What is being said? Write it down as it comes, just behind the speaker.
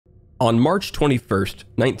On March 21st,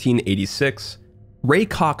 1986, Ray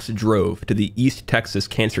Cox drove to the East Texas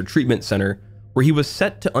Cancer Treatment Center, where he was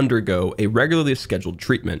set to undergo a regularly scheduled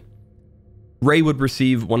treatment. Ray would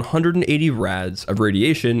receive 180 rads of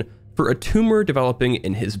radiation for a tumor developing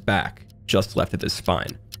in his back, just left of his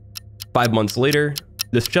spine. 5 months later,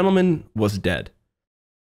 this gentleman was dead.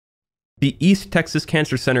 The East Texas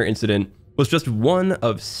Cancer Center incident was just one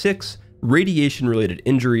of 6 radiation-related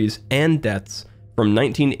injuries and deaths from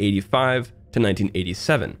 1985 to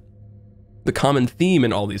 1987. The common theme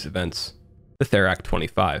in all these events, the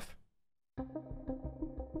Therac-25.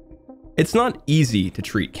 It's not easy to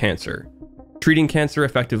treat cancer. Treating cancer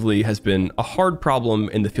effectively has been a hard problem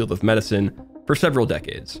in the field of medicine for several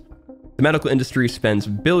decades. The medical industry spends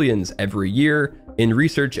billions every year in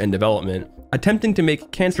research and development, attempting to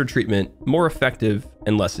make cancer treatment more effective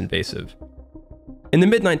and less invasive. In the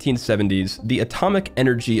mid-1970s, the Atomic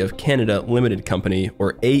Energy of Canada Limited Company,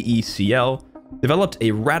 or AECL, developed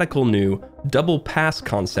a radical new double-pass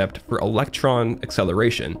concept for electron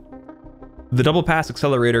acceleration. The double-pass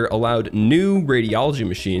accelerator allowed new radiology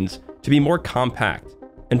machines to be more compact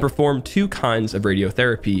and perform 2 kinds of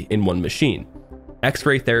radiotherapy in one machine: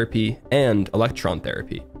 X-ray therapy and electron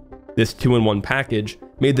therapy. This 2-in-1 package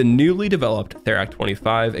made the newly developed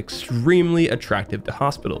Therac-25 extremely attractive to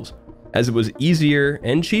hospitals, as it was easier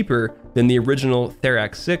and cheaper than the original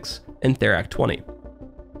Therac-6 and Therac-20.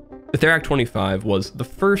 The Therac-25 was the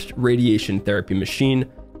first radiation therapy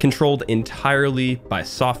machine controlled entirely by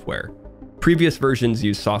software. Previous versions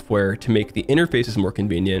used software to make the interfaces more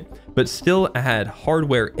convenient, but still had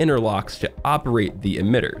hardware interlocks to operate the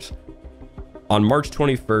emitters. On March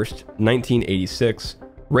 21st, 1986,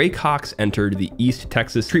 Ray Cox entered the East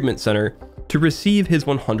Texas Treatment Center to receive his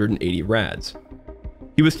 180 rads.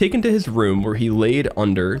 He was taken to his room where he laid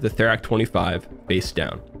under the Therac-25 face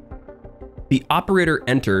down. The operator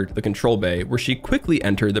entered the control bay where she quickly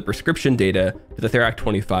entered the prescription data to the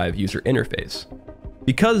Therac-25 user interface.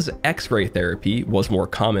 Because X-ray therapy was more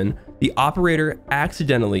common, the operator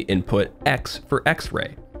accidentally input X for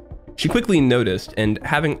X-ray. She quickly noticed, and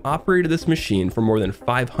having operated this machine for more than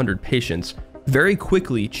 500 patients, very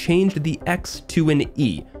quickly changed the X to an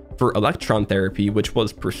E for electron therapy, which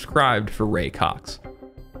was prescribed for Ray Cox.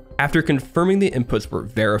 After confirming the inputs were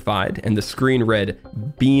verified and the screen read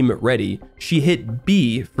 "Beam Ready," she hit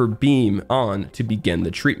B for Beam On to begin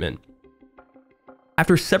the treatment.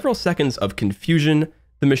 After several seconds of confusion,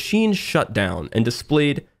 the machine shut down and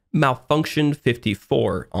displayed Malfunction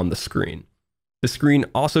 54 on the screen. The screen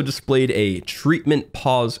also displayed a treatment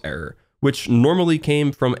pause error, which normally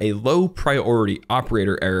came from a low priority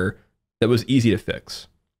operator error that was easy to fix.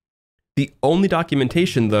 The only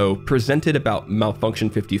documentation, though, presented about Malfunction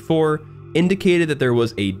 54 indicated that there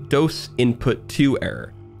was a dose input 2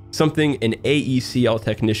 error, something an AECL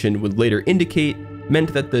technician would later indicate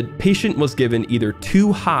meant that the patient was given either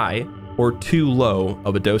too high or too low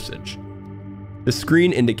of a dosage. The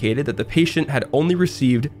screen indicated that the patient had only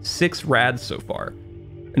received 6 rads so far,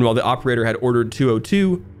 and while the operator had ordered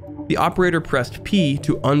 202, the operator pressed P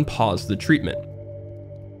to unpause the treatment.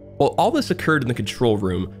 While all this occurred in the control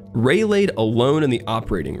room, Ray laid alone in the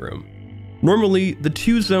operating room. Normally, the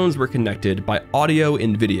 2 zones were connected by audio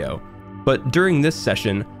and video, but during this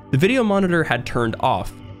session, the video monitor had turned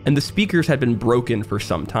off and the speakers had been broken for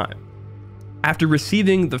some time. After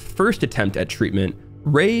receiving the first attempt at treatment,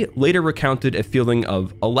 Ray later recounted a feeling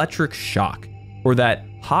of electric shock, or that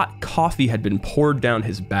hot coffee had been poured down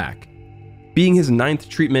his back. Being his 9th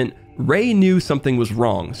treatment, Ray knew something was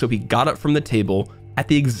wrong, so he got up from the table at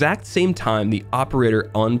the exact same time the operator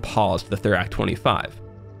unpaused the Therac-25.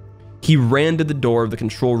 He ran to the door of the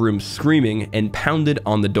control room screaming and pounded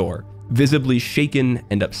on the door, visibly shaken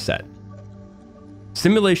and upset.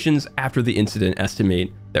 Simulations after the incident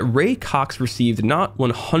estimate that Ray Cox received not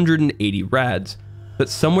 180 rads, but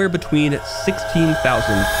somewhere between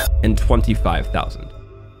 16,000 and 25,000.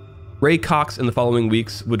 Ray Cox in the following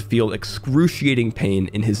weeks would feel excruciating pain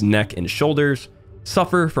in his neck and shoulders,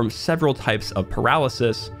 suffer from several types of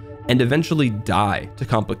paralysis, and eventually die to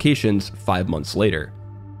complications 5 months later.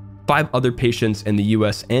 5 other patients in the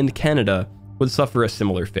US and Canada would suffer a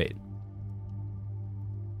similar fate.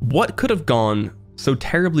 What could have gone so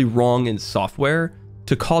terribly wrong in software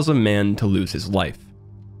to cause a man to lose his life?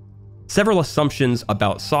 Several assumptions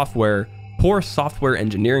about software, poor software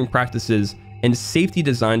engineering practices, and safety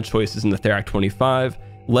design choices in the Therac-25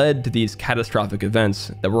 led to these catastrophic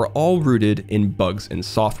events that were all rooted in bugs in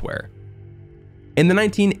software. In the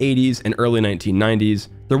 1980s and early 1990s,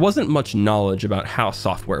 there wasn't much knowledge about how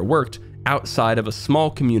software worked outside of a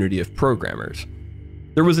small community of programmers.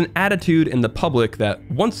 There was an attitude in the public that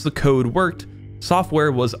once the code worked,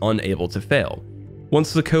 software was unable to fail.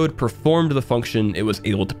 Once the code performed the function it was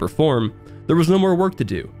able to perform, there was no more work to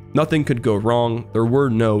do. Nothing could go wrong, there were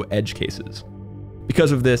no edge cases.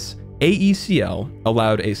 Because of this, AECL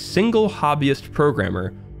allowed a single hobbyist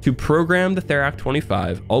programmer to program the Therac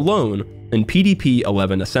 25 alone in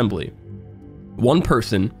PDP-11 assembly. One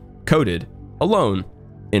person coded alone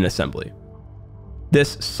in assembly.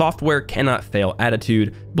 This software cannot fail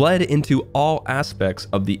attitude bled into all aspects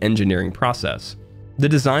of the engineering process. The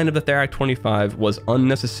design of the Therac 25 was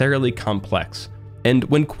unnecessarily complex, and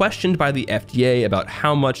when questioned by the FDA about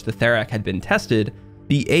how much the Therac had been tested,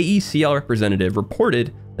 the AECL representative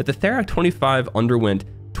reported that the Therac 25 underwent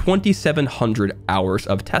 2,700 hours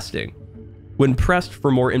of testing. When pressed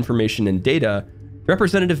for more information and data, the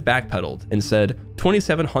representative backpedaled and said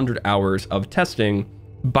 2,700 hours of testing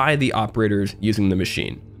by the operators using the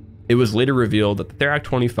machine. It was later revealed that the Therac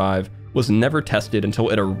 25 was never tested until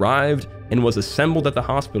it arrived and was assembled at the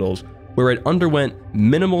hospitals, where it underwent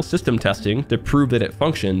minimal system testing to prove that it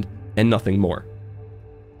functioned and nothing more.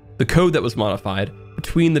 The code that was modified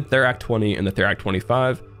between the Therac 20 and the Therac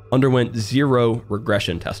 25 underwent zero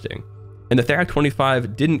regression testing, and the Therac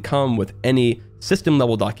 25 didn't come with any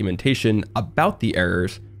system-level documentation about the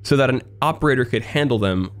errors so that an operator could handle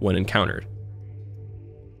them when encountered.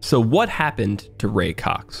 So what happened to Ray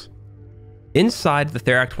Cox? Inside the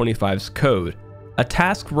Therac 25's code, a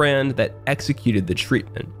task ran that executed the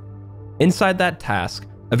treatment. Inside that task,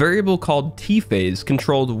 a variable called T-phase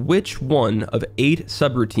controlled which one of 8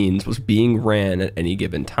 subroutines was being ran at any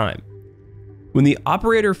given time. When the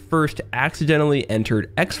operator first accidentally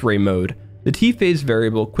entered X-ray mode, the T-phase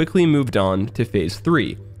variable quickly moved on to phase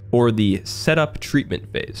 3, or the setup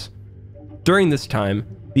treatment phase. During this time,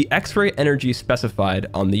 the X-ray energy specified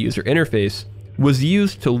on the user interface was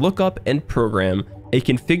used to look up and program a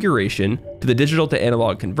configuration to the digital to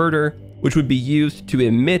analog converter, which would be used to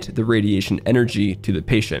emit the radiation energy to the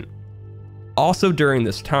patient. Also during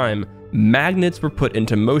this time, magnets were put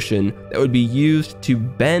into motion that would be used to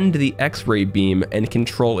bend the X-ray beam and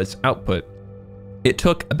control its output. It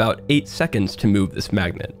took about 8 seconds to move this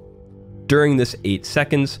magnet. During this 8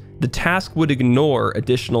 seconds, the task would ignore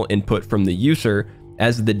additional input from the user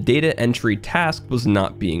as the data entry task was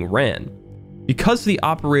not being ran. Because the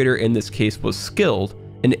operator in this case was skilled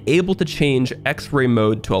and able to change X-ray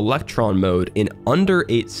mode to electron mode in under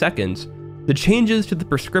 8 seconds, the changes to the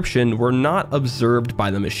prescription were not observed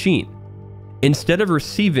by the machine. Instead of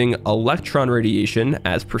receiving electron radiation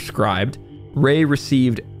as prescribed, Ray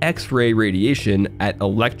received X-ray radiation at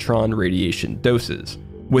electron radiation doses,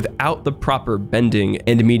 without the proper bending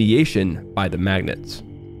and mediation by the magnets.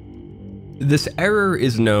 This error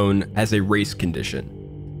is known as a race condition.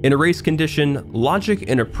 In a race condition, logic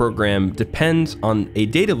in a program depends on a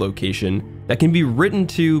data location that can be written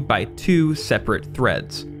to by 2 separate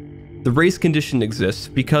threads. The race condition exists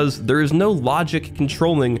because there is no logic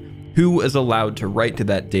controlling who is allowed to write to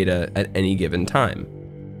that data at any given time.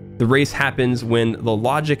 The race happens when the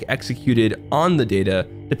logic executed on the data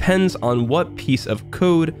depends on what piece of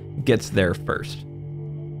code gets there first.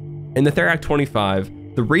 In the Therac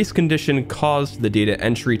 25, the race condition caused the data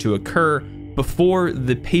entry to occur before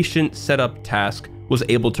the patient setup task was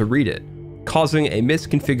able to read it, causing a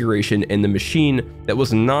misconfiguration in the machine that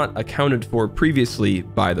was not accounted for previously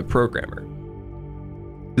by the programmer.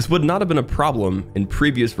 This would not have been a problem in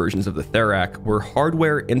previous versions of the Therac, where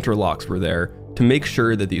hardware interlocks were there to make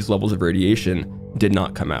sure that these levels of radiation did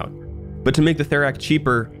not come out. But to make the Therac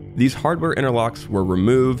cheaper, these hardware interlocks were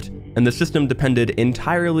removed, and the system depended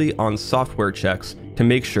entirely on software checks to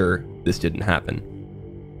make sure this didn't happen.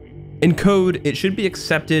 In code, it should be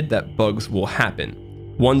accepted that bugs will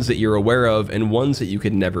happen, ones that you're aware of and ones that you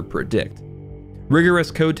could never predict. Rigorous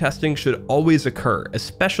code testing should always occur,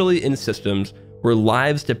 especially in systems where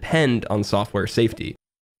lives depend on software safety.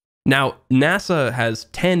 Now, NASA has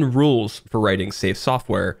 10 rules for writing safe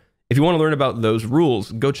software. If you want to learn about those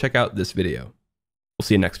rules, go check out this video. We'll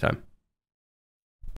see you next time.